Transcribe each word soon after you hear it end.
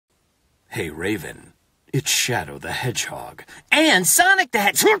Hey, Raven. It's Shadow the Hedgehog. And Sonic the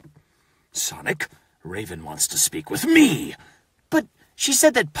Hedgehog. Sonic, Raven wants to speak with me. But she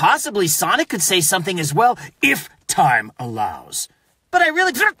said that possibly Sonic could say something as well. If time allows. But I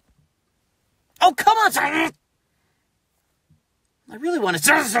really... Oh, come on, Sonic! I really want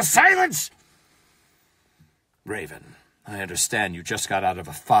to... Silence! Raven, I understand you just got out of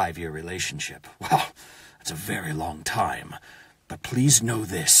a 5-year relationship. Well, that's a very long time. But please know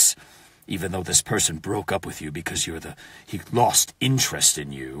this. Even though this person broke up with you because he lost interest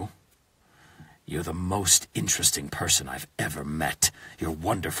in you, you're the most interesting person I've ever met. You're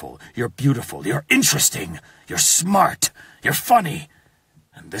wonderful, you're beautiful, you're interesting, you're smart, you're funny.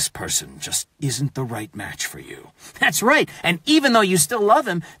 And this person just isn't the right match for you. That's right. And even though you still love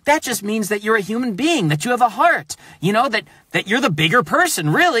him, that just means that you're a human being, that you have a heart. You know, that you're the bigger person,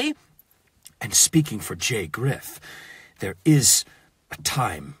 really. And speaking for Jay Griff, there is a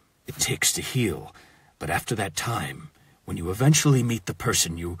time it takes to heal. But after that time, when you eventually meet the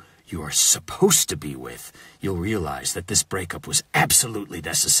person you are supposed to be with, you'll realize that this breakup was absolutely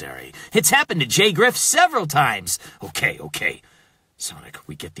necessary. It's happened to Jay Griff several times. Okay. Sonic,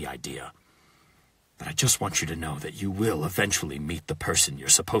 we get the idea. But I just want you to know that you will eventually meet the person you're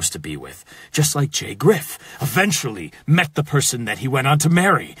supposed to be with. Just like Jay Griff eventually met the person that he went on to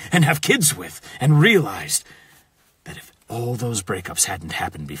marry and have kids with, and realized that if all those breakups hadn't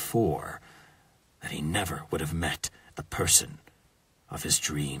happened before, that he never would have met the person of his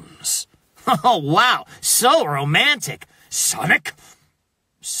dreams. Oh, wow. So romantic. Sonic?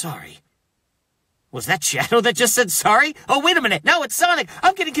 Sorry. Was that Shadow that just said sorry? Oh, wait a minute. No, it's Sonic.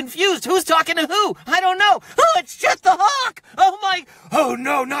 I'm getting confused. Who's talking to who? I don't know. Oh, it's Jet the Hawk. Oh, my. Oh,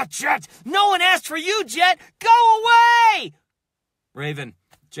 no, not Jet. No one asked for you, Jet. Go away. Raven,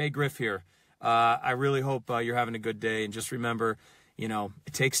 Jay Griff here. I really hope you're having a good day. And just remember, you know,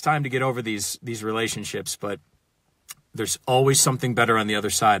 it takes time to get over these relationships, but there's always something better on the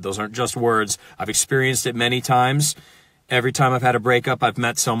other side. Those aren't just words. I've experienced it many times. Every time I've had a breakup, I've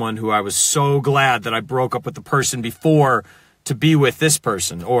met someone who I was so glad that I broke up with the person before to be with this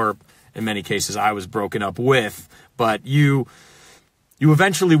person. Or in many cases, I was broken up with. But you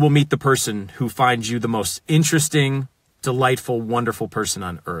eventually will meet the person who finds you the most interesting, delightful, wonderful person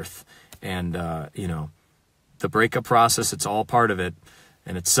on earth. And, you know, the breakup process, it's all part of it.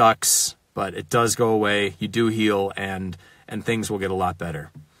 And it sucks, but it does go away. You do heal, and things will get a lot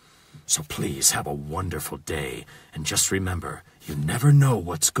better. So please have a wonderful day, and just remember, you never know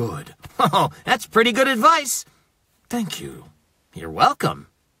what's good. Oh, that's pretty good advice. Thank you. You're welcome.